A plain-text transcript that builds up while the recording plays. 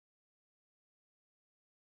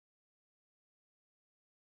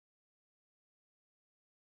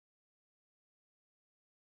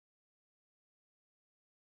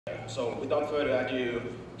So without further ado,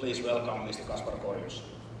 please welcome Mr. Kaspar Korjus.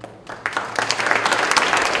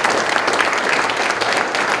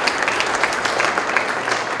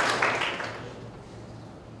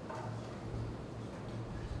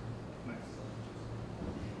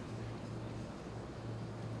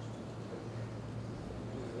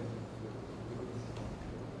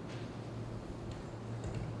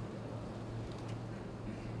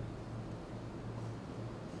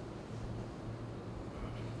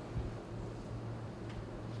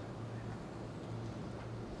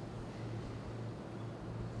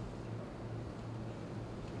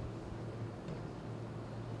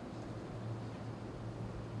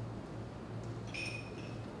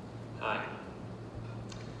 Hi,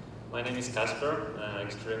 my name is Kaspar. I'm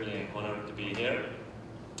extremely honored to be here.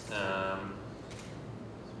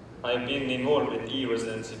 I've been involved with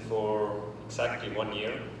e-Residency for exactly 1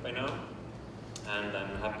 year by now, and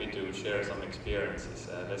I'm happy to share some experiences,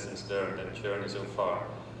 lessons learned and journey so far.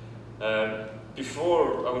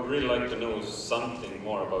 Before, I would really like to know something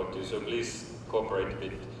more about you, so please cooperate a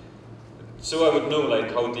bit. So I would know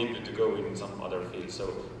like how deeply to go in some other field. So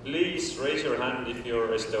please raise your hand if you're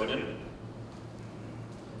Estonian.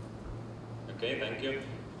 Okay, thank you.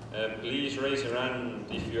 Please raise your hand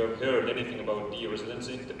if you have heard anything about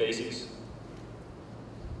e-Residency, the basics.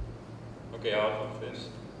 Okay, half of this.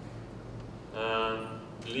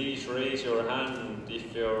 Please raise your hand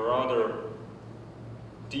if you're rather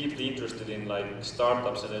deeply interested in like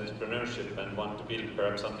startups and entrepreneurship and want to build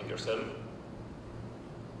perhaps something yourself.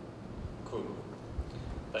 Cool,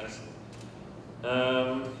 thanks.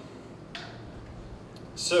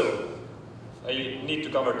 So, I need to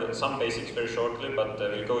cover some basics very shortly, but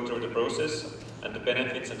we'll go through the process and the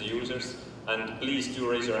benefits and the users. And please do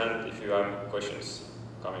raise your hand if you have questions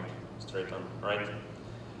coming straight on, right?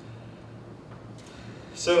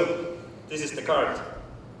 So, this is the card,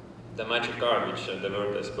 the magic card, which the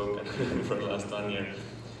word has spoken for the last 1 year.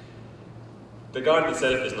 The card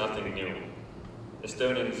itself is nothing new.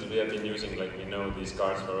 Estonians, we have been using, like we know, these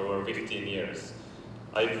cards for over 15 years.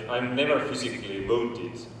 I've never physically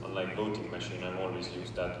voted on like voting machine. I've always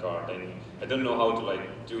used that card, and I don't know how to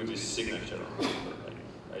like do this signature.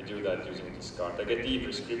 I do that using this card. I get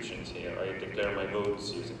e-prescriptions here. I declare my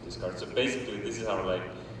votes using this card. So basically, this is our like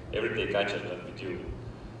everyday gadget that we do.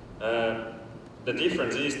 The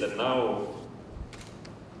difference is that now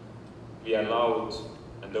we allowed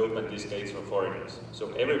and open these gates for foreigners.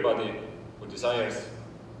 So everybody who desires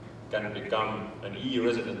can become an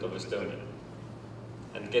e-resident of Estonia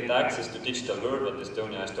and get access to digital world that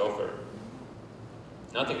Estonia has to offer.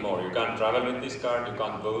 Nothing more. You can't travel with this card, you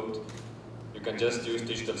can't vote, you can just use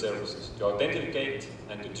digital services to authenticate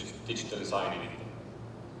and to digitally sign anything.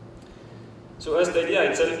 So as the idea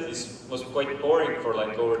itself was quite boring for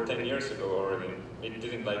like over 10 years ago already. It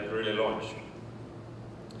didn't like really launch.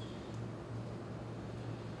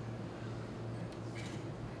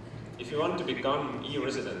 If you want to become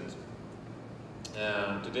e-resident,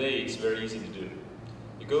 today it's very easy to do.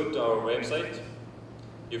 You go to our website,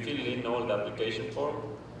 you fill in all the application form,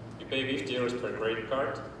 you pay 50 euros per credit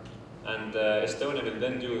card, and Estonia will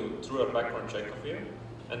then do through a background check of you.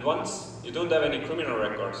 And once you don't have any criminal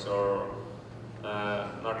records or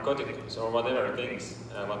narcotics or whatever things,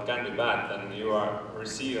 what can be bad, then you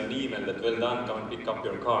receive an email that well done, come and pick up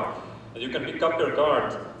your card. And you can pick up your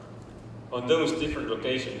card on those different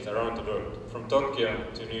locations around the world, from Tokyo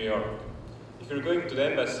to New York. If you're going to the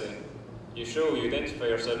embassy, you identify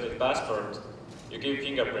yourself with passport, you give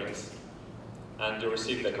fingerprints, and you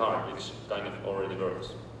receive the card, which kind of already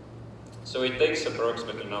works. So it takes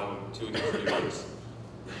approximately now 2 to 3 weeks.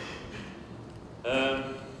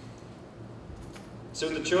 So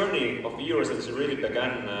the journey of e-Residency really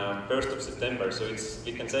began 1st of September, so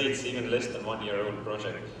we can say it's even less than 1 year old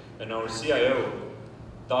project. And our CIO,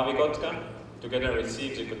 Taavi Kotka, together with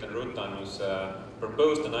Siim Sikkut and Ruth Annus,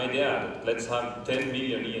 proposed an idea that let's have 10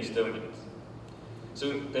 million e-Estonians.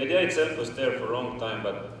 So the idea itself was there for a long time,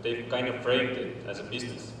 but they've kind of framed it as a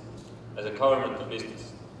business, as a governmental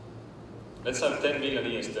business. Let's have 10 million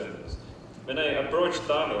e-Estonians. When I approached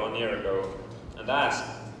Taavi 1 year ago and asked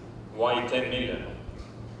why 10 million,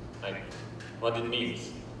 like what it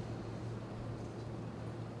means,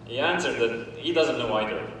 he answered that he doesn't know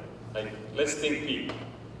either. Like, let's think big.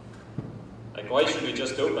 Like, why should we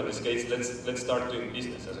just open these gates? Let's start doing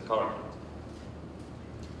business as a government.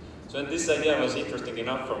 So this idea was interesting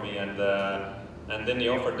enough for me, and then he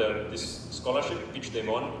offered this scholarship, which they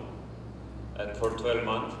won for 12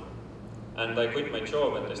 months. And I quit my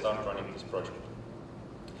job and I started running this project.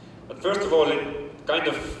 But first of all, it kind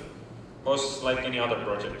of was like any other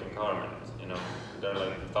project in government, you know, there are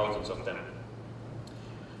like thousands of them.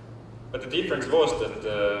 But the difference was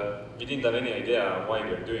that we didn't have any idea why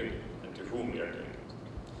we are doing it and to whom we are doing it.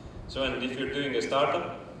 So, and if you're doing a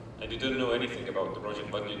startup and you don't know anything about the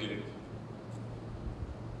project, what do you do?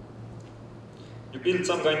 You build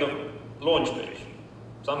some kind of launch page,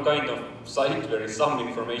 some kind of site where is some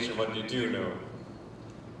information what you do know.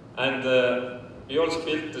 And we also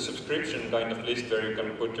built the subscription kind of list where you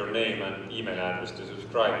can put your name and email address to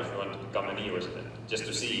subscribe if you want to become an e-resident, just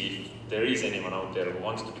to see if there is anyone out there who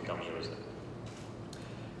wants to become e-resident.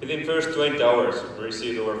 Within the first 20 hours, we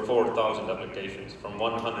received over 4,000 applications from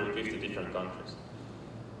 150 different countries.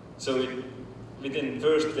 So within the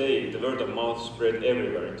first day, the word of mouth spread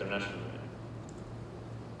everywhere internationally.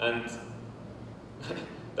 And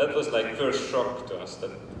that was like first shock to us,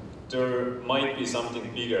 that there might be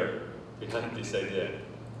something bigger behind this idea.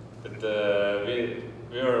 But we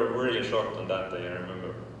were really shocked on that day, I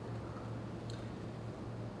remember.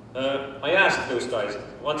 I asked those guys,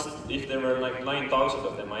 once, if there were like 9,000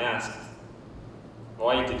 of them, I asked,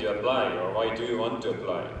 why did you apply, or why do you want to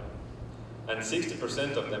apply? And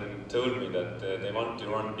 60% of them told me that they want to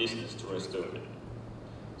run business through Estonia.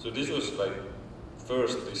 So this was like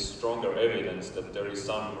first this stronger evidence that there is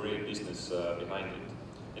some real business behind it.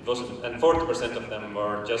 It wasn't, and 40% of them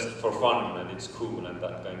were just for fun and it's cool and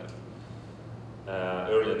that kind of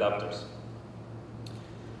early adopters.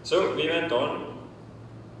 So we went on.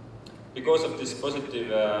 Because of this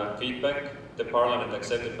positive feedback, the Parliament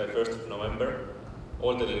accepted by 1st of November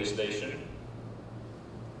all the legislation.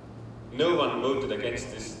 No one voted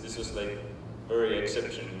against this. This was like very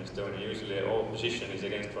exception in Estonia. Usually opposition is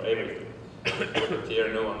against for everything. But here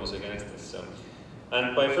no one was against this. So.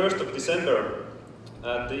 And by 1st of December,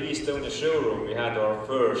 at the Estonia showroom, we had our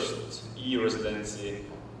first e-Residency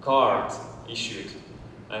card issued.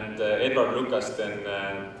 And Edward Lucas then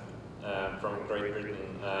from Great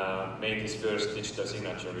Britain made his first digital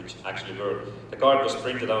signature, which actually worked. The card was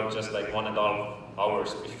printed out just like 1.5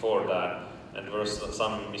 hours before that, and there were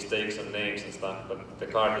some mistakes on names and stuff, but the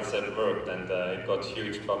card itself worked, and it got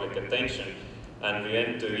huge public attention. And we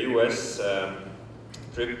went to US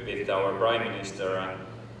trip with our Prime Minister,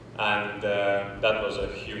 and that was a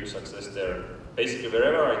huge success there. Basically,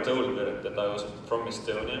 wherever I told that I was from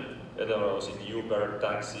Estonia, whether I was in Uber,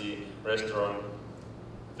 taxi, restaurant,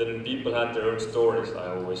 then people had their own stories.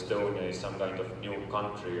 Estonia is some kind of new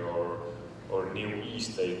country or new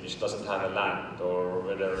e-state which doesn't have a land, or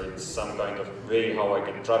whether it's some kind of way how I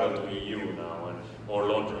can travel to EU now, or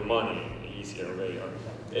launder money, easier way.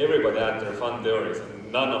 Everybody had their fun theories, and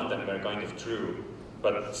none of them were kind of true.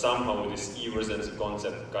 But somehow this e-residency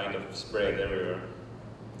concept kind of spread everywhere.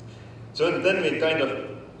 So then we kind of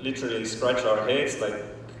literally scratch our heads like,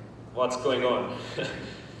 what's going on?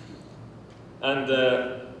 And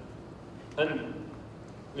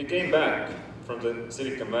we came back from the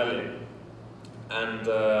Silicon Valley, and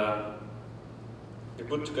we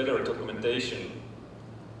put together a documentation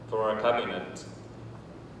for our cabinet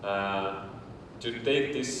to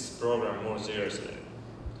take this program more seriously,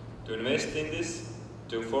 to invest in this,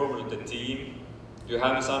 to forward the team, to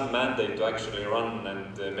have some mandate to actually run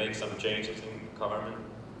and make some changes in government.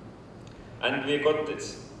 And we got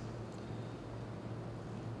this.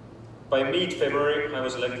 By mid-February, I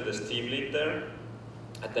was elected as team lead there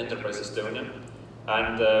at Enterprise Estonia.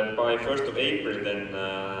 And by 1st of April, then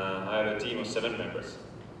I have a team of 7 members.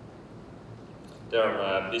 There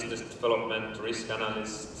are business development, risk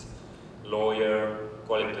analyst, lawyer,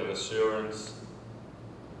 quality of assurance,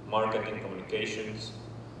 marketing communications,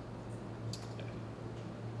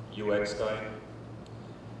 UX guy.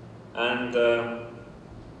 And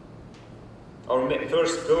our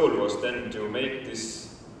first goal was then to make this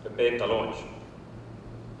a beta launch.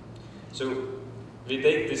 So we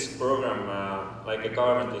take this program like a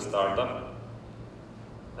governmental startup.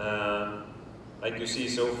 Like you see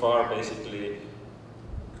so far, basically,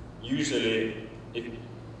 usually if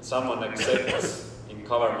someone accepts in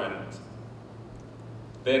government,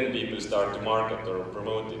 then people start to market or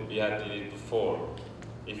promote it. We had did it before.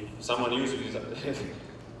 If someone uses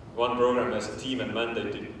one program as a team and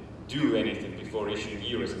mandate to do anything before issuing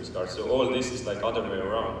e-residence cards. So all this is like other way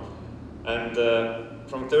around. And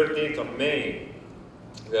from 13th of May,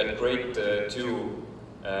 we had great 2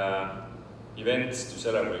 events to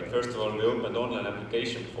celebrate. First of all, we opened online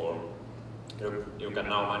application form. You can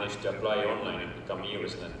now manage to apply online and become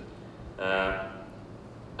e-resident.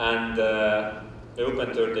 And we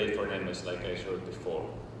opened 3rd date for NMS, like I showed before.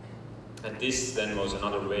 And this then was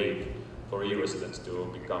another wave for e-residents to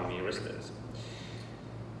become e-residents.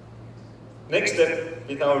 Next step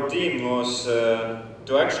with our team was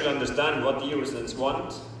to actually understand what e-residents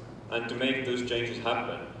want and to make those changes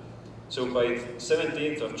happen. So by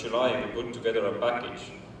 17th of July, we put together a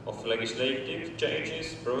package of legislative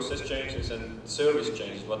changes, process changes, and service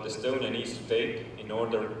changes, what Estonia needs to take in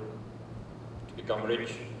order to become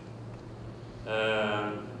rich.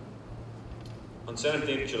 On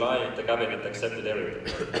 17th July, the cabinet accepted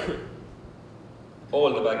everything.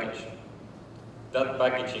 All the package. That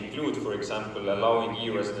package includes, for example, allowing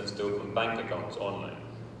e-residents to open bank accounts online,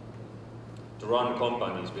 to run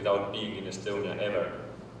companies without being in Estonia ever,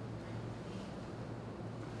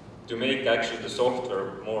 to make actually the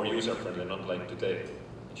software more user-friendly, not like today,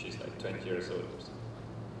 which is like 20 years old.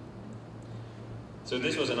 So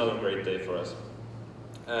this was another great day for us.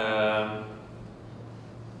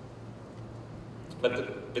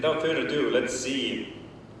 But without further ado, let's see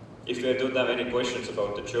if we don't have any questions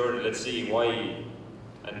about the journey. Let's see why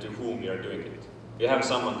and to whom we are doing it. We have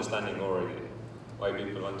some understanding already why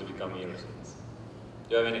people want to become e-residents.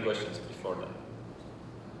 Do you have any questions before that?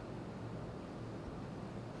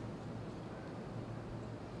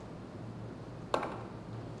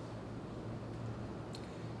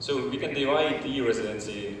 So we can divide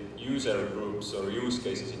e-residency user groups or use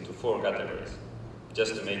cases into 4 categories,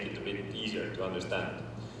 just to make it a bit easier to understand.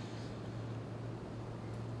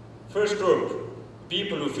 First group,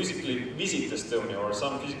 people who physically visit Estonia or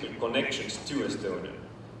some physical connections to Estonia.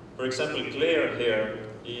 For example, Claire here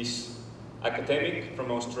is academic from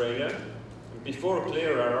Australia. Before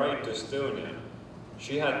Claire arrived to Estonia,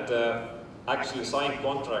 she had actually signed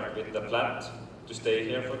contract with the flat to stay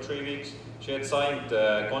here for 3 weeks. She had signed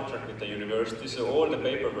a contract with the university, so all the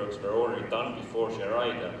paperwork were already done before she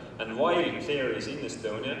arrived here. And while Claire is in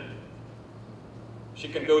Estonia, she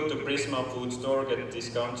can go to Prisma food store, get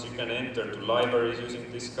discounts, you can enter to libraries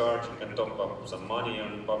using this card, you can top up some money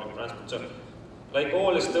on public transport. So, like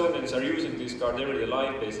all Estonians are using this card everyday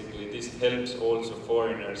life, basically, this helps also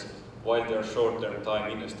foreigners while they are short-term time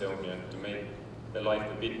in Estonia to make their life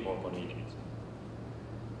a bit more convenient.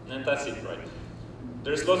 And that's it, right?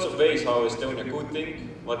 There's lots of ways how Estonia could think,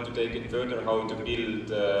 what to take it further, how to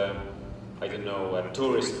build, I don't know, a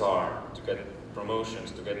tourist car to get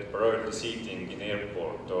promotions, to get priority seating in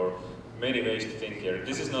airport, or many ways to think here.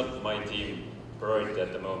 This is not my team priority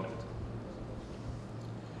at the moment.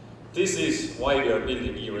 This is why we are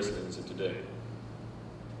building e-residency today.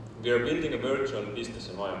 We are building a virtual business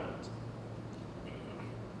environment.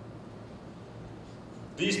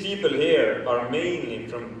 These people here are mainly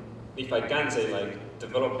from, if I can say, like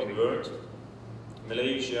developing world,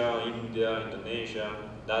 Malaysia, India, Indonesia,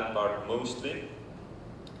 that part mostly.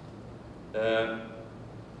 And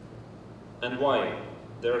why?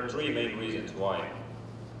 There are 3 main reasons why.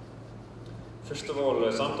 First of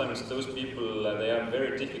all, sometimes those people, they are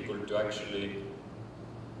very difficult to actually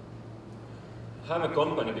have a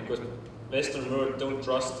company because Western world don't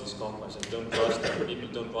trust these companies and don't trust them. People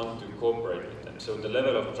don't want to cooperate with them. So the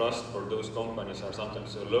level of trust for those companies are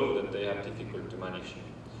sometimes so low that they have difficult to manage.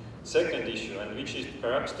 Second issue, and which is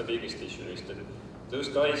perhaps the biggest issue, is that those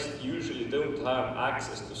guys usually don't have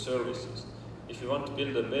access to services. If you want to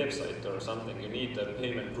build a website or something, you need a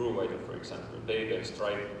payment provider, for example, PayPal,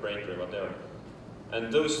 Stripe, Braintree, whatever.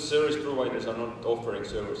 And those service providers are not offering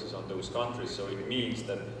services on those countries, so it means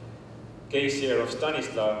that case here of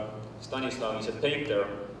Stanislav is a painter,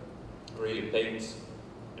 really paints,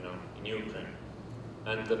 you know, in Ukraine.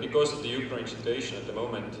 And because of the Ukraine situation at the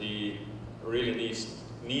moment, he really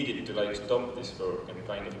needed to like stop this work and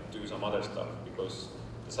kind of do some other stuff because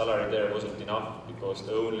the salary there wasn't enough because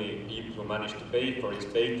the only people who managed to pay for his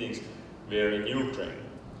paintings were in Ukraine.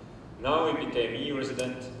 Now he became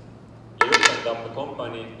e-resident, he opened up a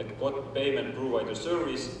company that got payment provider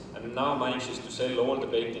service and now manages to sell all the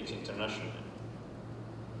paintings internationally.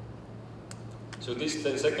 So this is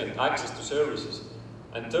the second, access to services.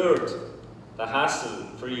 And third, the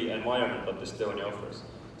hassle-free environment that Estonia offers.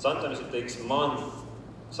 Sometimes it takes months.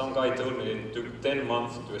 Some guy told me it took 10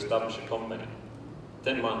 months to establish a company.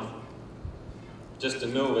 10 months. Just to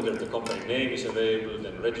know whether the company name is available,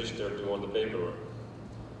 then register, do all the paperwork.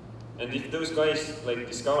 And if those guys like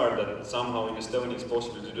discover that somehow in Estonia it's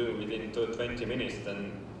possible to do within 20 minutes,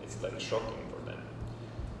 then it's like shocking for them.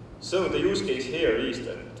 So the use case here is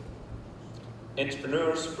that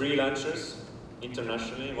entrepreneurs, freelancers,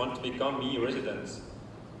 internationally want to become e-residents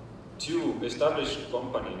to establish a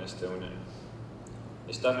company in Estonia,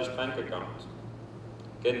 establish bank account,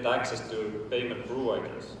 get access to payment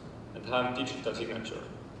providers, and have digital signature,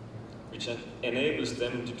 which enables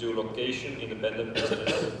them to do location-independent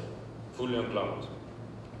business, fully on cloud.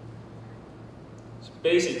 So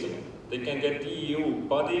basically, they can get EU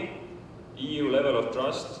body, EU level of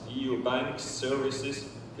trust, EU banks, services,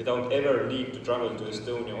 without ever need to travel to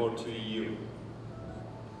Estonia or to EU.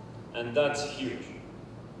 And that's huge.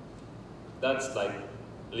 That's like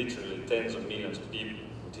literally tens of millions of people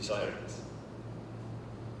who desire this.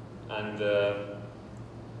 And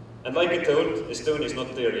like I told, Estonia is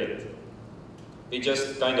not there yet. We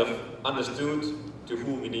just kind of understood to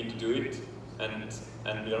whom we need to do it, and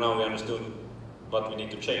now we understood what we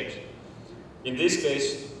need to change. In this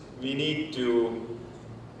case, we need to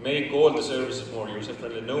make all the services more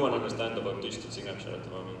user-friendly. No one understands about digital signature at the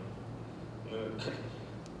moment.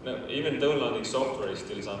 No, even downloading software is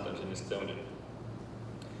still sometimes in Estonian.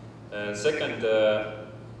 Second,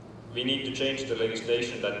 we need to change the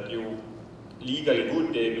legislation that you legally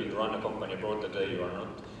would be able to run a company abroad. Today you are not.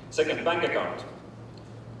 Second, bank account.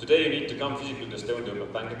 Today you need to come physically to Estonia to open a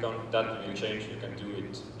bank account. That will change. You can do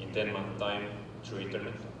it in 10 months time through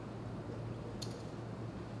internet.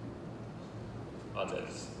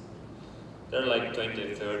 Others. There are like 20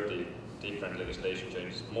 or 30 different legislation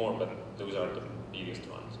changes, more, but those are the biggest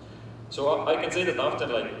ones. So I can say that after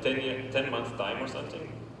like 10 months time or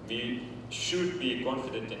something, we should be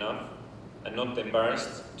confident enough and not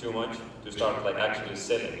embarrassed too much to start like actually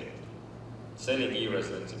selling it. Selling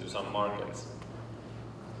e-residency to some markets.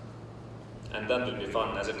 And that will be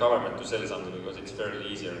fun as a government to sell something because it's fairly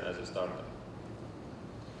easier as a startup.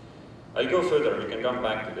 I'll go further, we can come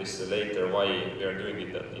back to this later, why we are doing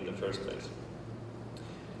it in the first place.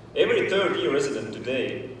 Every third e-resident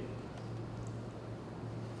today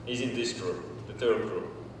is in this group, the third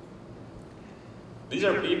group. These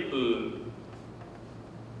are people,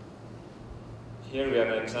 here we have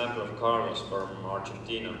an example of Korjus from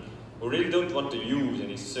Argentina, who really don't want to use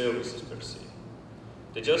any services per se.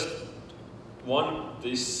 They just want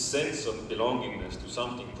this sense of belongingness to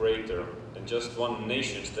something greater than just one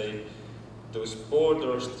nation state. Those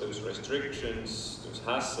borders, those restrictions, those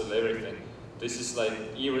hassle, everything. This is like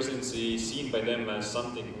e-residency seen by them as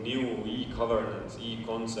something new, e-governance,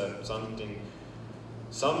 e-concept, something,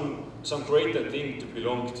 some greater thing to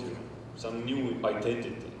belong to, some new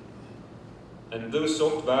identity. And those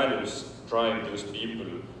soft values drive those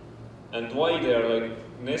people. And why they are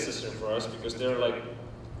like necessary for us, because they're like,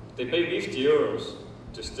 they pay 50 euros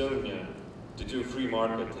to Estonia to do free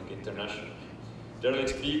marketing internationally. They're like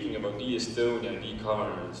speaking about e-Estonia and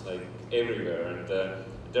e-governance like everywhere, and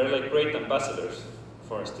they're like great ambassadors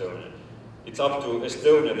for Estonia. It's up to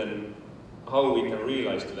Estonia then how we can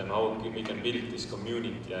realize to them, how we can build this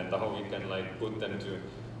community and how we can like put them to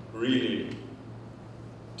really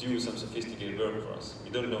do some sophisticated work for us.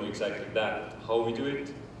 We don't know exactly that, how we do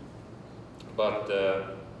it, but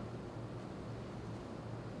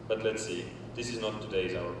let's see. This is not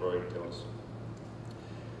today's our project also.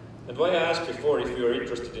 And why I asked before if you are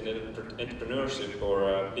interested in entrepreneurship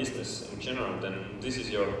or business in general, then this is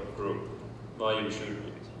your group, why you should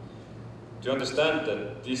be. To understand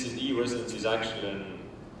that this is e-residency is actually a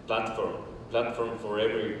platform for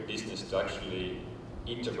every business to actually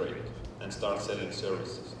integrate and start selling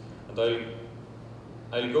services. And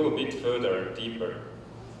I'll go a bit further, deeper,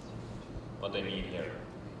 what I mean here.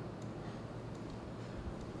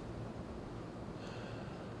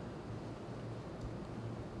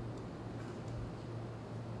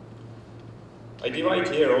 I divide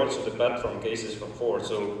here also the platform cases from 4,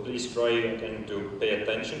 so please try again to pay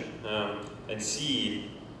attention and see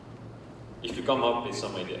if you come up with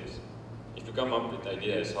some ideas. If you come up with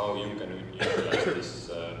ideas how you can utilize this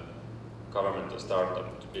governmental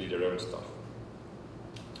startup to build your own stuff.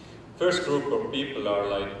 First group of people are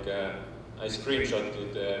like, I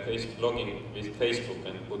screenshotted login with Facebook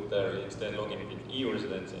and put there instead login with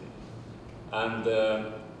e-residency. And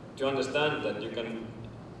to understand that you can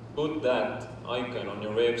put that icon on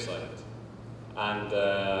your website and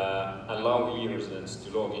allow e-residents to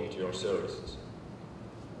log into your services.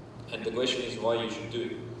 And the question is why you should do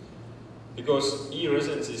it. Because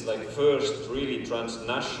e-residency is like first really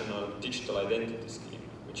transnational digital identity scheme,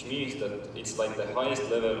 which means that it's like the highest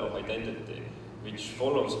level of identity, which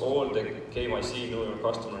follows all the KYC, know your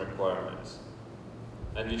customer requirements,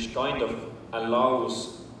 and which kind of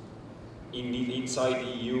allows inside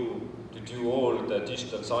EU to do all the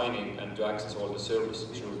digital signing and to access all the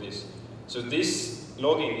services through this. So this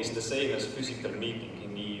login is the same as physical meeting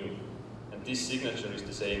in the EU, and this signature is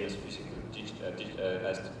the same as physical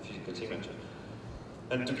signature.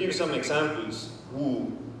 And to give some examples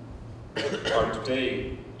who are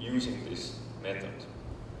today using this method.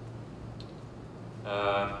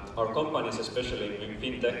 Our companies, especially in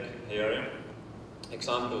fintech area,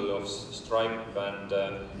 example of Stripe and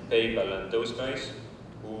PayPal and those guys,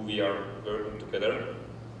 who we are working together,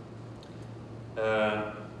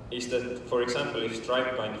 is that, for example, if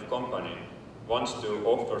Stripe kind of company wants to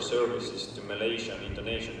offer services to Malaysian,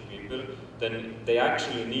 Indonesian people, then they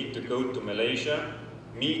actually need to go to Malaysia,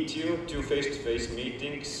 meet you, do face-to-face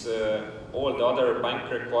meetings, all the other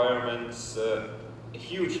bank requirements, a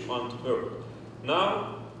huge amount of work.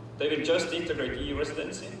 Now, they will just integrate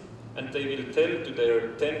e-Residency, and they will tell to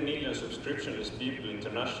their 10 million subscription-less people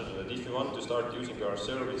internationally that if you want to start using our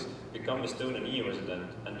service, become Estonian e-resident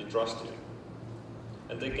and we trust you.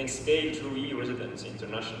 And they can scale through e-Residency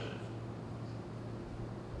internationally.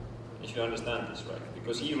 If you understand this right.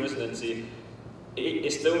 Because e-Residency,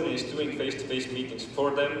 Estonia is doing face-to-face meetings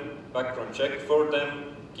for them, background check for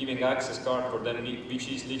them, giving access card for them, which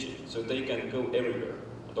is legit. So they can go everywhere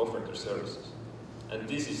and offer their services. And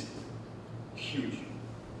this is huge.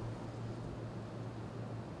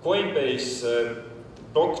 Coinbase,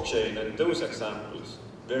 blockchain, and those examples,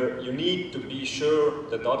 where you need to be sure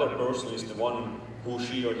that the other person is the one who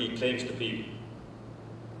she or he claims to be.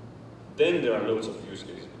 Then there are loads of use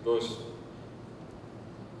cases, because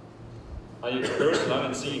I personally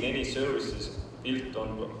haven't seen any services built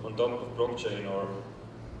on top of blockchain or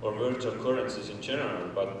virtual currencies in general,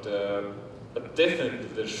 but definitely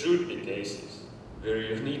there should be cases where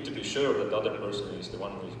you need to be sure that the other person is the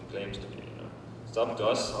one who claims to be. It's up to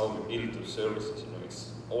us how we build those services.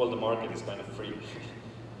 It's all the market is kind of free.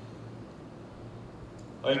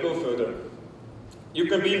 I'll go further. You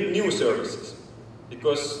can build new services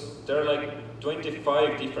because there are like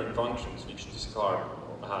 25 different functions which this card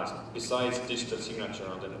has, besides digital signature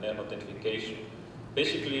and authentication.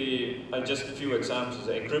 Basically, just a few examples: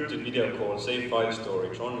 encrypted video call, save file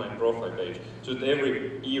storage, on my profile page, so that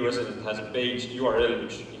every e-resident has a page URL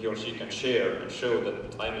which he or she can share and show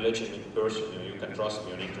that I'm a legitimate person. You can trust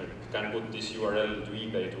me on internet. You can put this URL to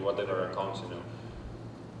eBay, to whatever accounts.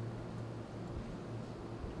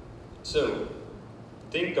 So,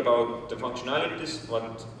 think about the functionalities,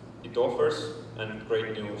 what it offers, and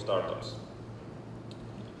create new startups.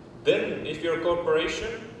 Then, if you're a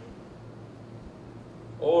corporation,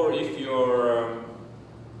 or if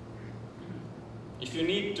you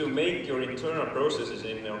need to make your internal processes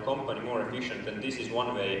in your company more efficient, then this is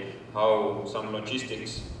one way how some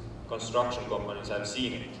logistics construction companies have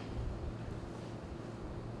seen it.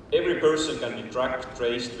 Every person can be tracked,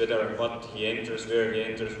 traced, whether what he enters, where he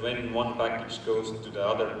enters, when one package goes to the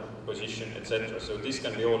other position, etc. So this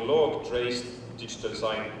can be all logged, traced, digital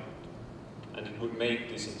signed, and it would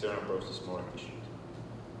make this internal process more efficient.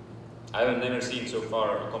 I have never seen so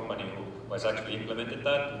far a company who has actually implemented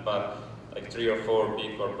that, but like 3 or 4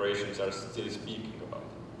 big corporations are still speaking about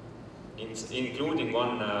it, including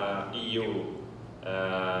one EU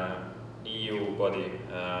body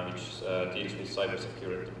which deals with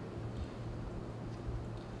cybersecurity.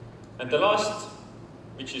 And the last,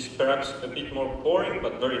 which is perhaps a bit more boring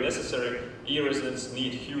but very necessary, e-residents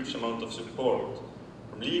need huge amount of support.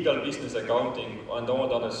 Legal, business, accounting, and all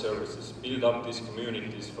the other services. Build up these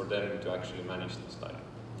communities for them to actually manage this life.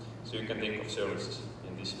 So you can think of services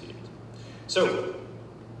in this field. So,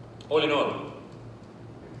 all in all,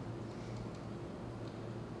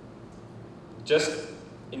 just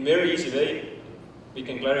in very easy way, we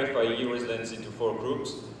can clarify e-Residency into 4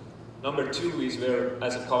 groups. Number 2 is where,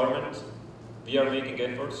 as a government, we are making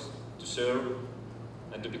efforts to serve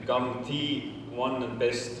and to become the one and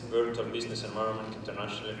best virtual business environment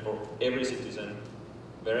internationally for every citizen,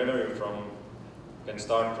 wherever you're from, can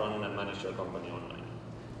start, run, and manage your company online.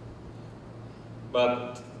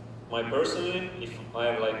 But personally, if I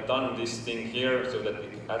have done this thing here so that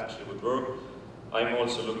it actually would work, I'm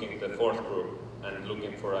also looking at the 4th group and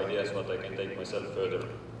looking for ideas what I can take myself further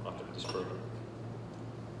after this program.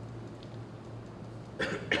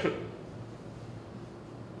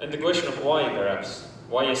 And the question of why, perhaps.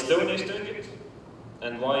 Why Estonia is doing it,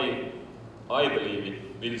 and why I believe it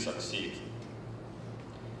will succeed.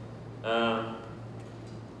 Well,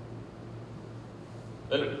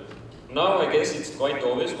 now I guess it's quite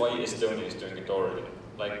obvious why Estonia is doing it already.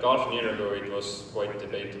 Like half a year ago, it was quite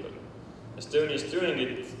debatable. Estonia is doing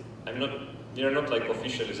it. We are not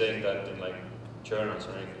officially saying that in journals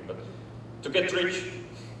or anything, but to get rich,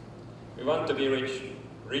 we want to be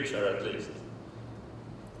richer at least.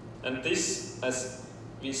 And this, as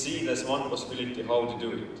we see it as one possibility how to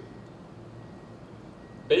do it.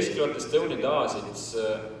 Basically what Estonia does,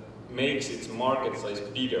 it makes its market size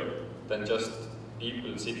bigger than just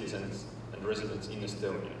people, citizens and residents in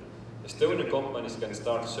Estonia. Estonian companies can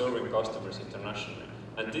start serving customers internationally,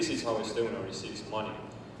 and this is how Estonia receives money.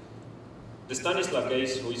 The Stanislav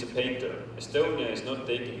case, who is a painter, Estonia is not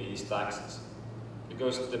taking his taxes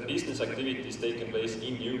because the business activity is taking place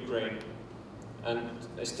in Ukraine and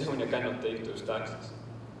Estonia cannot take those taxes.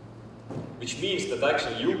 which means that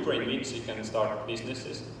actually Ukraine means it can start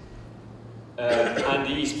businesses, and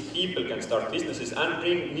these people can start businesses and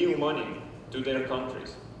bring new money to their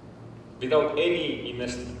countries without any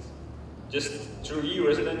investments. Just through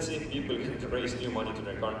e-Residency, people can raise new money to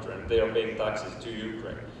their country and they are paying taxes to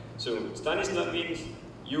Ukraine. So Stanislav wins,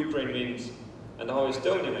 Ukraine wins, and how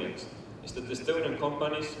Estonia wins is that Estonian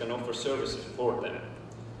companies can offer services for them.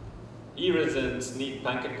 E-residents need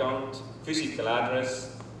bank account, physical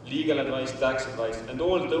address, legal advice, tax advice, and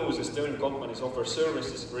all those Estonian companies offer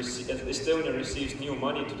services. Estonia receives new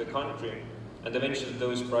money to the country, and eventually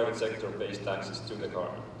those private sector pays taxes to the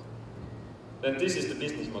government. Then this is the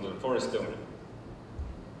business model for Estonia.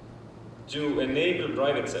 To enable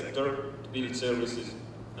private sector to build services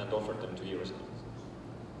and offer them to e-residents.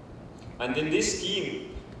 And in this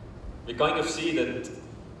scheme, we kind of see that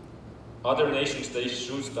other nation states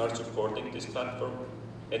should start supporting this platform,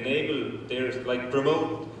 enable their, like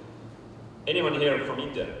promote. Anyone here from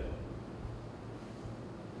India?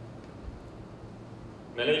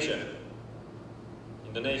 Malaysia?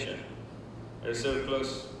 Indonesia? They're so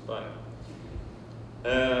close by.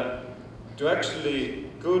 To actually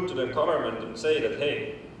go to the government and say that,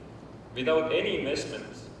 hey, without any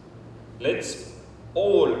investments, let's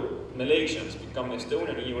all Malaysians become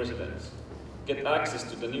Estonian e-residents, get access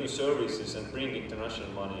to the new services and bring international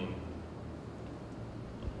money in.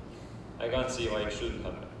 I can't see why it shouldn't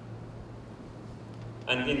happen.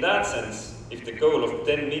 And in that sense, if the goal of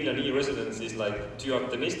 10 million e-residents is like too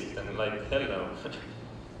optimistic, then like hell no.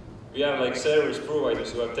 We have like service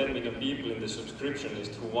providers who have 10 million people in the subscription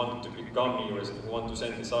list who want to become e-residents, who want to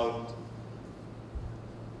send this out.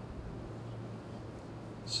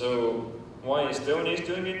 So why Estonia is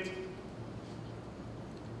doing it?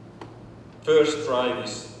 First drive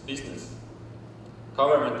is business.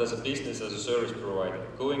 Government as a business, as a service provider,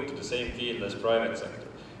 going to the same field as private sector.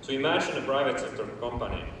 So imagine a private sector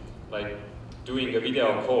company, like doing a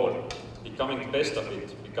video call, becoming the best of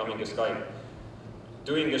it, becoming a Skype.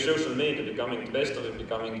 Doing a social media, becoming the best of it,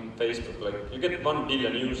 becoming Facebook. Like, you get 1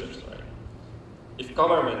 billion users, right? If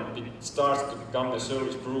government starts to become a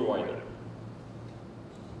service provider,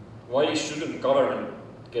 why shouldn't government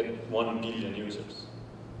get 1 billion users?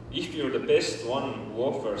 If you're the best one who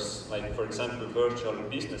offers, like for example, virtual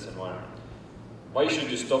business environment, why should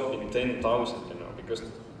you stop in 10,000, you know? Because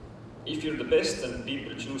if you're the best and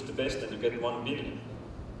people choose the best, then you get 1 billion.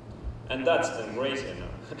 And that's then crazy, you know?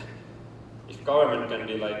 If government can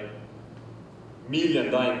be like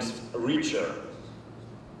 1,000,000 times richer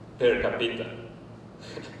per capita.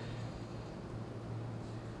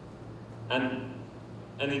 and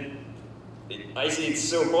I see it's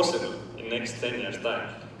so possible in next 10 years time.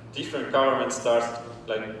 Different governments start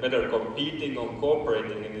like whether competing or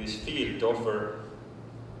cooperating in this field to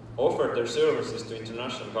offer their services to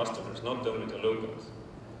international customers, not only to locals.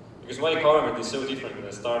 Because why government is so different than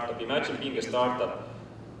a startup? Imagine being a startup,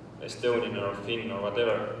 Estonian or Finn or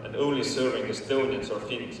whatever, and only serving Estonians or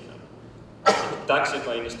Finns. You know? If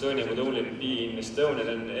Taxify in Estonia would only be in Estonia,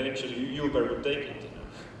 then eventually Uber would take it. You know?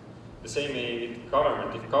 The same way with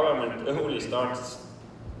government. If government only starts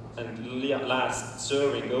and lasts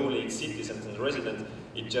serving only its citizens and residents,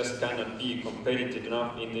 it just cannot be competitive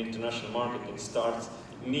enough in the international market.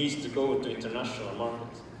 It needs to go to international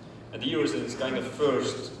markets. And the e-residence is kind of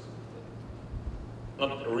first,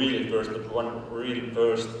 not really first, but one real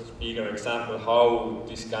first bigger example how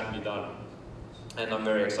this can be done. And I'm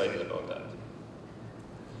very excited about that.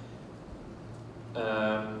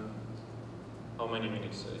 How many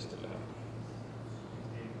minutes do I still have?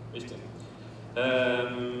 15.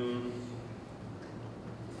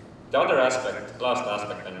 The other aspect, last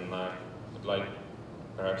aspect, and I would like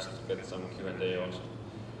perhaps to get some Q&A also,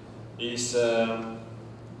 is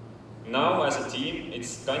now as a team,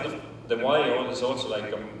 it's kind of, the why is also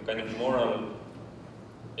like a kind of moral,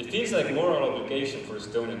 it feels like moral obligation for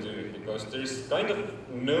Estonia to do it, because there is kind of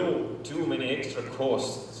no too many extra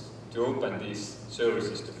costs to open these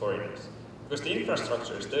services to foreigners. Because the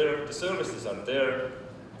infrastructure is there, the services are there,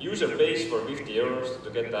 user pays for 50 euros to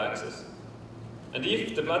get the access. And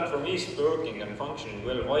if the platform is working and functioning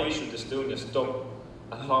well, why should Estonia stop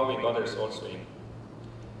allowing others also in?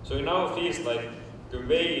 So it now feels like the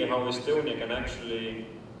way how Estonia can actually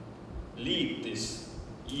lead this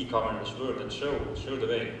e-governance world and show the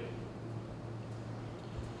way.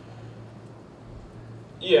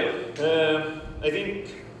 Yeah, I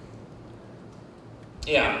think,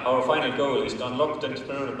 yeah, our final goal is to unlock the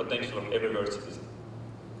entrepreneurial potential of every world citizen.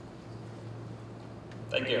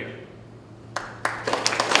 Thank you.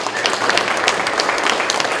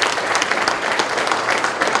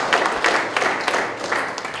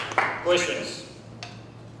 Questions,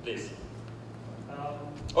 please.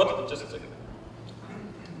 Oh, just a second.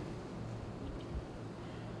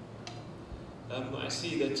 I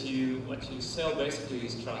see that what you sell basically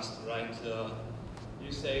is trust, right?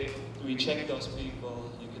 You say, we check those people,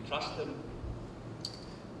 you can trust them.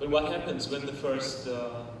 But what happens when the first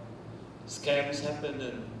scams happen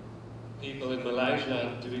and people in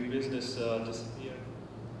Malaysia doing business disappear?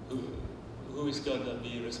 Who is going to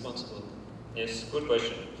be responsible? Yes, good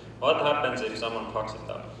question. What happens if someone fucks it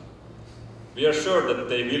up? We are sure that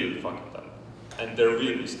they will fuck it up, and there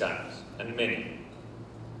will be scams, and many.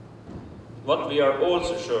 What we are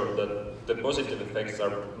also sure that the positive effects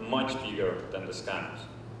are much bigger than the scams,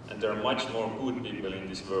 and there are much more good people in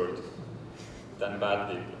this world than bad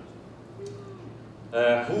people.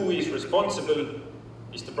 Who is responsible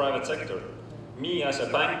is the private sector. Me as a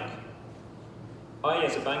bank, I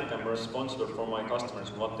as a bank am responsible for my customers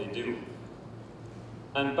and what they do.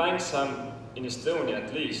 And banks have, in Estonia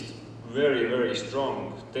at least, very, very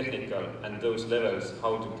strong technical and those levels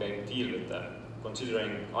how to deal with that,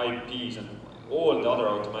 considering IPs and all the other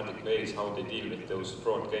automatic ways how they deal with those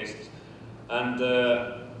fraud cases. And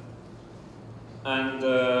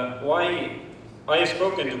why I have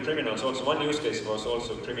spoken to criminals also. One use case was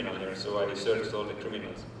also criminal here, so I researched all the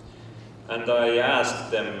criminals. And I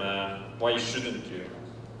asked them, why shouldn't you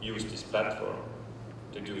use this platform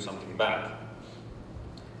to do something bad?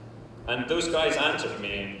 And those guys answered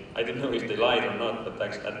me, I don't know if they lied or not, but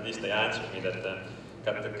at least they answered me that,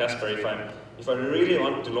 Kaspar, if I really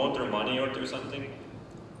want to launder money or do something,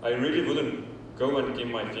 I really wouldn't go and give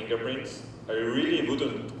my fingerprints. I really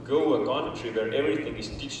wouldn't go a country where everything is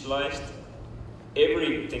digitalized.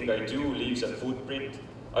 Everything I do leaves a footprint.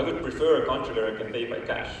 I would prefer a country where I can pay by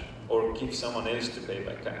cash or give someone else to pay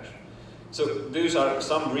by cash. So those are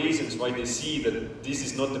some reasons why they see that this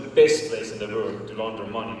is not the best place in the world to launder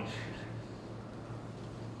money.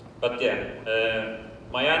 But yeah,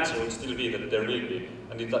 my answer would still be that there will be.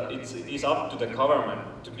 And it is up to the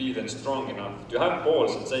government to be then strong enough to have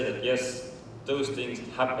balls and say that yes, those things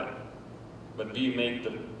happen, but we make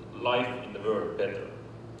the life in the world better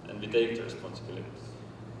and we take the responsibility.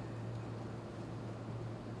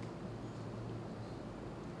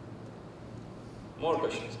 More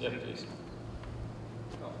questions? Yeah, please.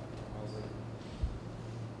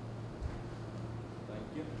 Thank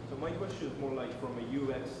you. So my question is more like from a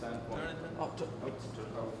UX standpoint.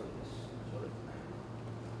 Sorry.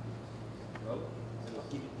 Well,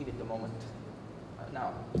 give it a moment.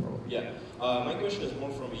 Now. Yeah, my question is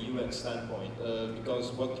more from a UX standpoint,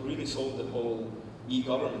 because what really solved the whole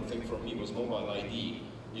e-government thing for me was mobile ID.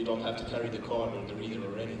 You don't have to carry the card or the reader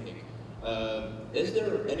or anything. Is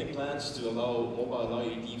there any plans to allow mobile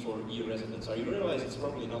ID for e-residents? I realize it's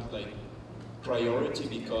probably not like priority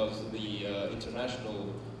because the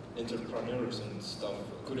international entrepreneurs and stuff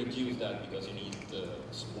couldn't use that because you need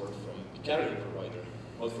support from the carrier provider.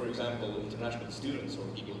 But for example, international students or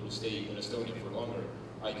people who stay in Estonia for longer,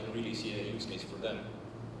 I can really see a use case for them.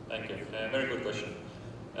 Thank you. Very good question.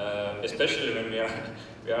 Especially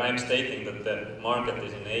when I'm stating that the market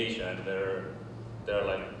is in Asia and there are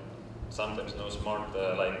like sometimes no smart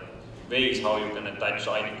like ways how you can attach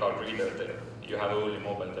ID card reader there. You have only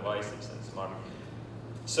mobile devices and smart.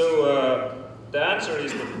 So the answer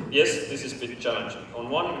is that yes, this is a bit challenging. On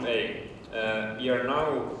one way, we are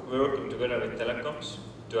now working together with telecoms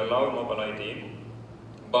to allow mobile ID,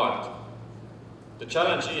 but the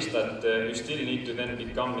challenge is that you still need to then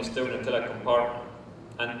become Estonian telecom partner.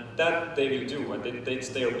 And that they will do, and it's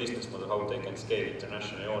their business model how they can scale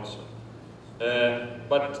internationally also.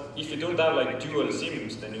 But if you don't have like dual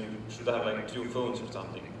SIMs, then you should have like 2 phones or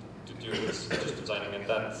something to do this just designing, and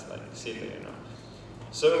that's like silly, you know.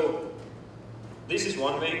 So this is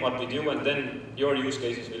one way what we do, and then your use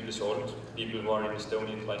cases will be solved. People who are in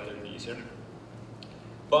Estonia, it will be easier.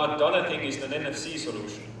 But the other thing is an NFC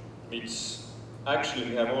solution, which actually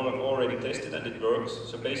we have already tested and it works.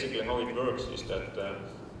 So basically how it works is that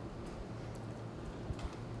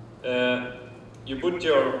you put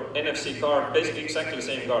your NFC card, basically exactly the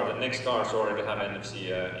same card, the next cards already have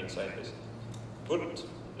NFC inside this. Put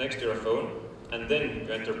next to your phone and then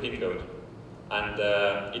you enter PIN code. And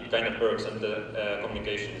it kind of works and the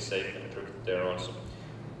communication is safe and encrypted there also.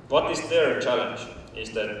 What is their challenge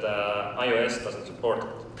is that iOS doesn't support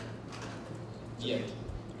it.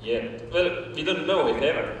 Yet. Well, we don't know if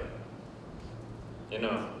ever, you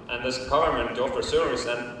know, and as government to offer service,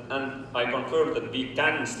 and I confirm that we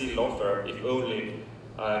can still offer if only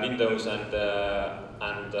Windows and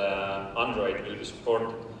Android will be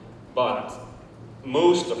supported, but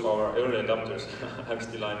most of our early adopters have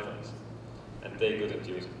still iPhones, and they couldn't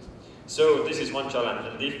use it. So this is one challenge,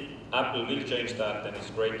 and if Apple will change that, then it's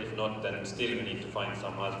great. If not, then still we need to find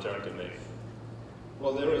some alternative way.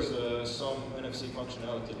 Well, there is some NFC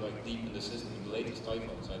functionality like deep in the system in the latest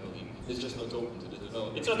iPhones, I believe. It's just not open to the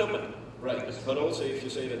developers. It's not open. Right, but also if you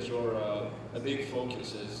say that your a big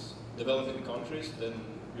focus is developing countries, then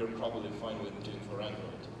you're probably fine with doing for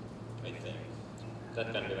Android, I think.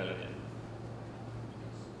 That can be valid.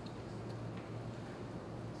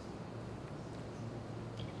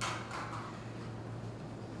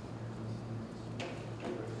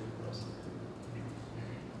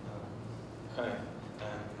 Hi,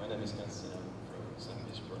 my name is Kaspar. I'm from St.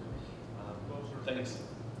 Petersburg.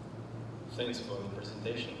 Thanks for the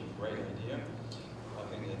presentation. Great idea. I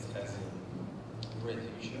think it has a great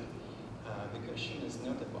future. The question is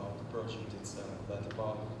not about the project itself, but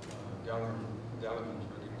about government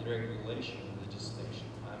regulation and legislation.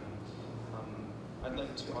 I'd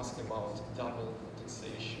like to ask about double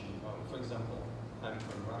taxation. For example, I'm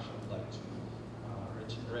from Russia. I'd like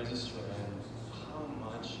to register, and how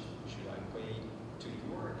much should I pay to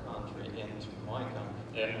your country and to my country?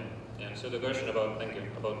 Yeah. So the question about, thank you,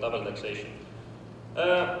 about double taxation.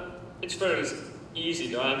 It's fairly easy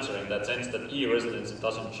to answer in that sense that e-residency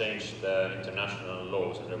doesn't change the international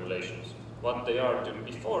laws and regulations. What they are to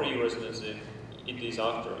before e-residency, it is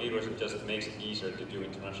after. E-residency just makes it easier to do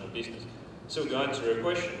international business. So to answer your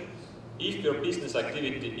question, if your business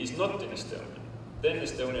activity is not in Estonia, then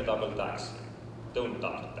Estonia double tax. Don't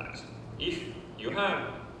double tax. If you have,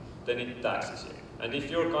 then it taxes you. And if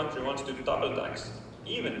your country wants to double tax,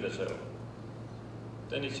 even so,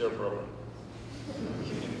 then it's your problem.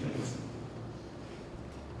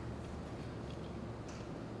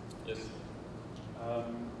 Yes.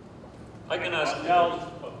 I can ask.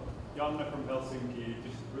 Janne from Helsinki,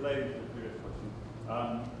 just related to the previous question.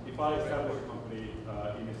 If I establish a company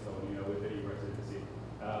in Estonia with the e-Residency,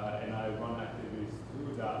 and I run activities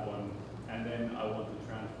through that one, and then I want to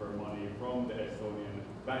transfer money from the Estonian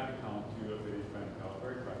bank account to a Finnish bank account,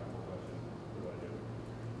 very practical question.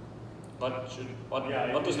 What do I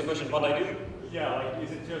do? What is the question? What I do? Yeah, like,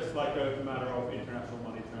 is it just like a matter of international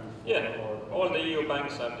money transfer? Yeah, all the EU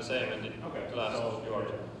banks have the same, and it lasts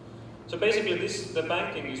short. So basically, the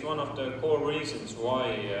banking is one of the core reasons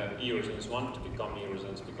why e-residents want to become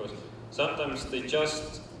e-residents, because sometimes they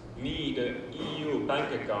just need an EU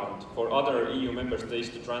bank account for other EU member states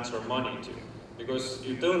to transfer money to. Because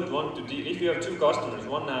you don't want to deal, if you have two customers,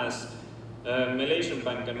 one has a Malaysian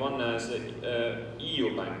bank and one has an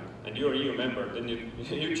EU bank, and you're an EU member, then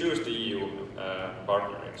you choose the EU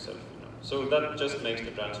partner yourself. So that just makes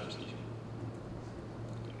the transfers easier.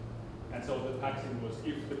 And so the taxing was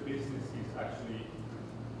if the business is actually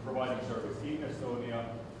providing service in Estonia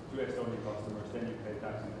to Estonian customers, then you pay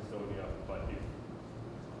tax in Estonia, but if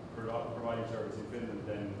providing service in Finland,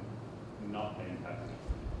 then not paying tax.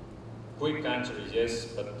 Quick answer is yes,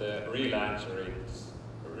 but the real answer is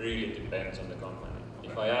really depends on the company.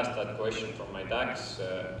 If I ask that question from my tax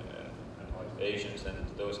agents and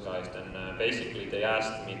those guys, then basically they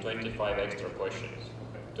asked me 25 extra questions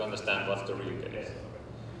to understand what's the real case.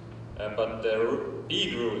 But the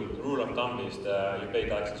big rule of thumb is that you pay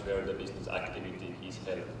taxes where the business activity is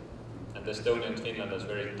held. And Estonia and Finland has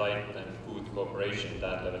very tight and good cooperation at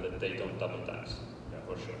that level that they don't double tax,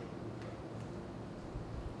 for sure.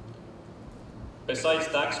 Besides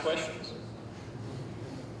tax questions?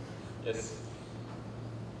 Yes.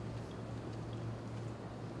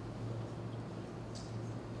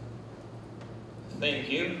 Thank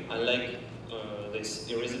you. I like this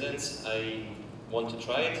e-residence. I want to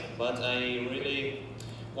try it, but I really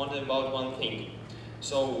wonder about one thing.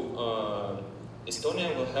 So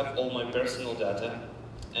Estonia will have all my personal data,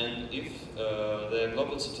 and if the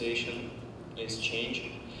global situation is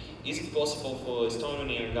changing, is it possible for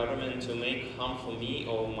Estonian government to make harm for me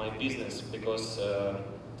or my business? Because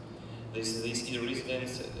this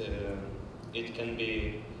e-residence, it can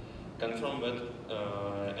be confirmed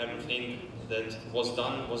that everything that was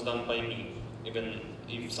done by me, even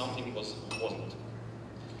if something wasn't.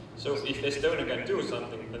 So if Estonia can do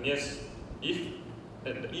something, then yes. If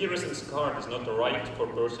the e-residence card is not a right for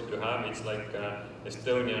a person to have, it's like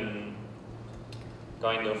Estonian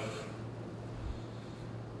kind of,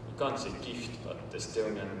 you can't say gift, but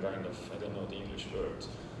Estonian kind of, I don't know the English word.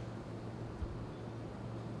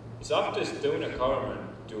 It's up to Estonian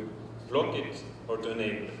government to block it or to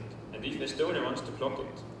enable it. And if Estonia wants to block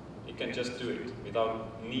it, it can just do it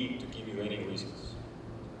without need to give you any reasons.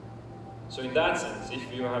 So in that sense,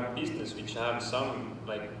 if you have business which have some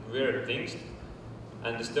like weird things,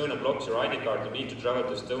 and Estonia blocks your ID card, you need to travel to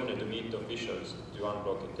Estonia to meet the officials to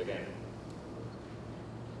unblock it again.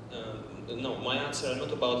 no, my answer is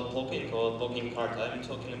not about blocking or blocking card. I'm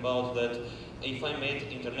talking about that if I made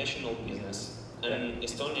international business and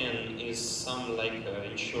Estonian is some like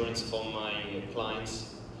insurance for my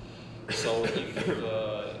clients. So if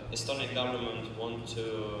Estonian government want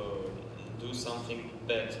to do something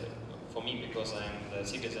bad for me because I'm the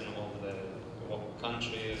citizen of the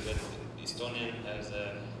country that Estonian has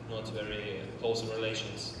not very close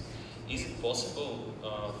relations, is it possible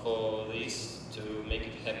for this to make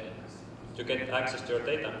it happen? To get access to your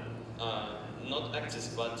data? Not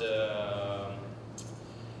access, but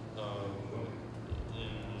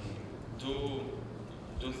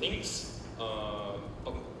do things.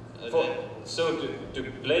 So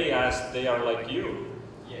to play as they are like you?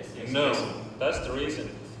 Yes. No, that's the reason.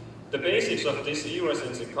 The basics of this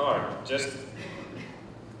e-residency card, just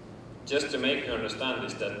to make you understand,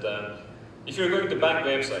 is that if you're going to bank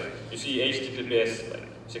website, you see HTTPS, like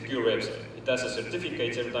secure website. It has a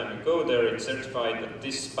certificate every time you go there. It's certified that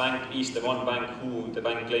this bank is the one bank who the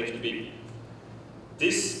bank claims to be.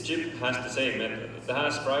 This chip has the same method. It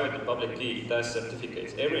has private and public key. It has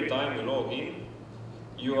certificates. Every time you log in,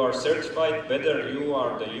 you are certified whether you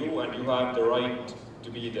are the you and you have the right to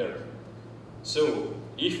be there. So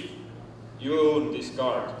if you own this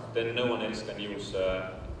card, then no one else can use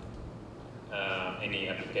any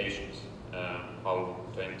applications, how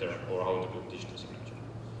to enter or how to put digital signature.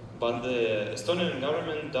 But the Estonian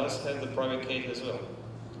government does have the private key as well,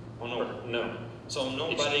 or no? No. So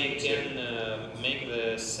nobody can make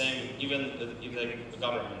the same, even if the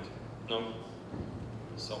government, no?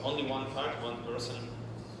 So only one card, one person,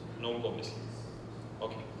 no copies.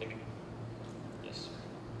 Okay, thank you. Yes.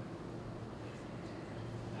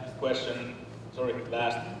 Last question, sorry,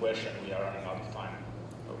 last question, we are running out of time.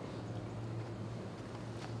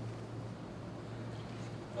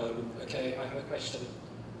 Okay, I have a question.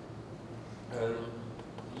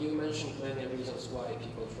 You mentioned many reasons why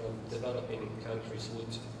people from developing countries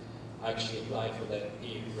would actually apply for the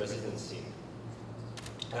e-residency.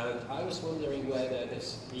 And I was wondering whether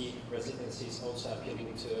this e-residency is also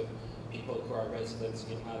appealing to people who are residents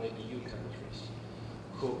in other EU countries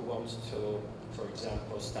who want to, for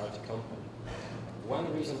example, start a company.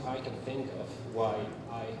 One reason I can think of why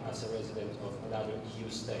I, as a resident of another EU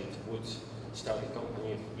state, would start a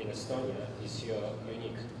company in Estonia is your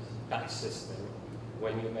unique tax system,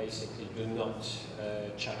 when you basically do not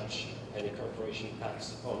charge any corporation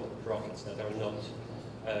tax on profits that are not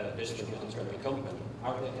distributed from the company.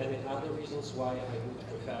 Are there any other reasons why I would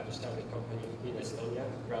prefer to start a company in Estonia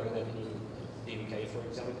rather than in the UK, for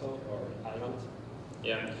example, or Ireland?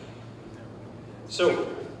 Yeah. So,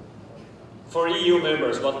 for EU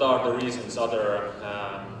members, what are the reasons other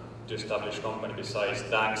to establish a company besides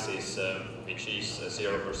taxes, which is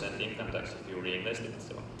 0% income tax if you reinvest it,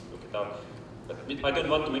 so look it up. But I don't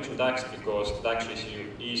want to mention tax because tax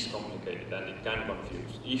issue is complicated and it can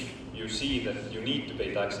confuse. If you see that you need to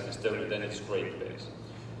pay tax in Estonia, then it's great place.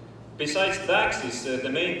 Besides taxes, the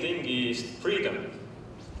main thing is freedom.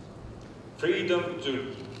 Freedom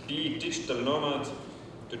to be digital nomad,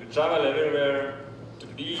 to travel everywhere, to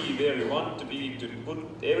be where you want to be, to put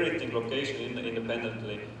everything location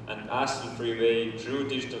independently and hassle-free way through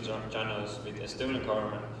digital channels with Estonian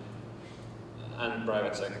government and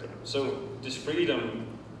private sector. So this freedom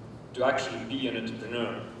to actually be an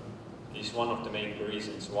entrepreneur is one of the main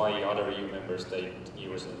reasons why other EU member state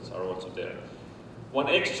e-residents are also there. One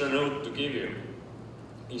extra note to give you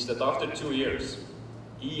is that after 2 years,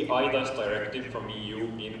 e-IDAS directive from EU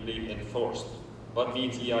will be enforced. What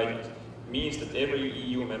means e-IDAS? Means that every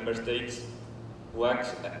EU member state who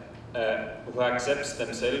accepts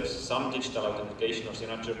themselves some digital authentication or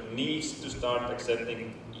signature needs to start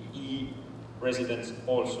accepting e-residents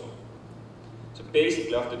also. So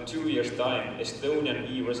basically after 2 years time, Estonian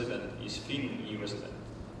e-resident is Finn e-resident.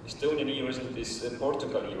 Estonian e-resident is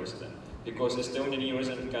Portugal e-resident because Estonian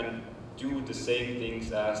e-resident can do the same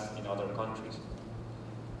things as in other countries.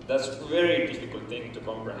 That's a very difficult thing to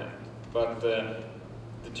comprehend, but the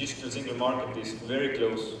digital single market is very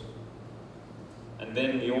close, and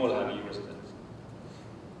then we all have e-residents.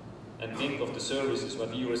 And think of the services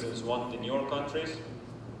what e-residents want in your countries,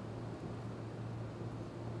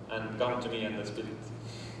 and come to me and let's build it.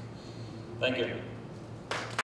 Thank you.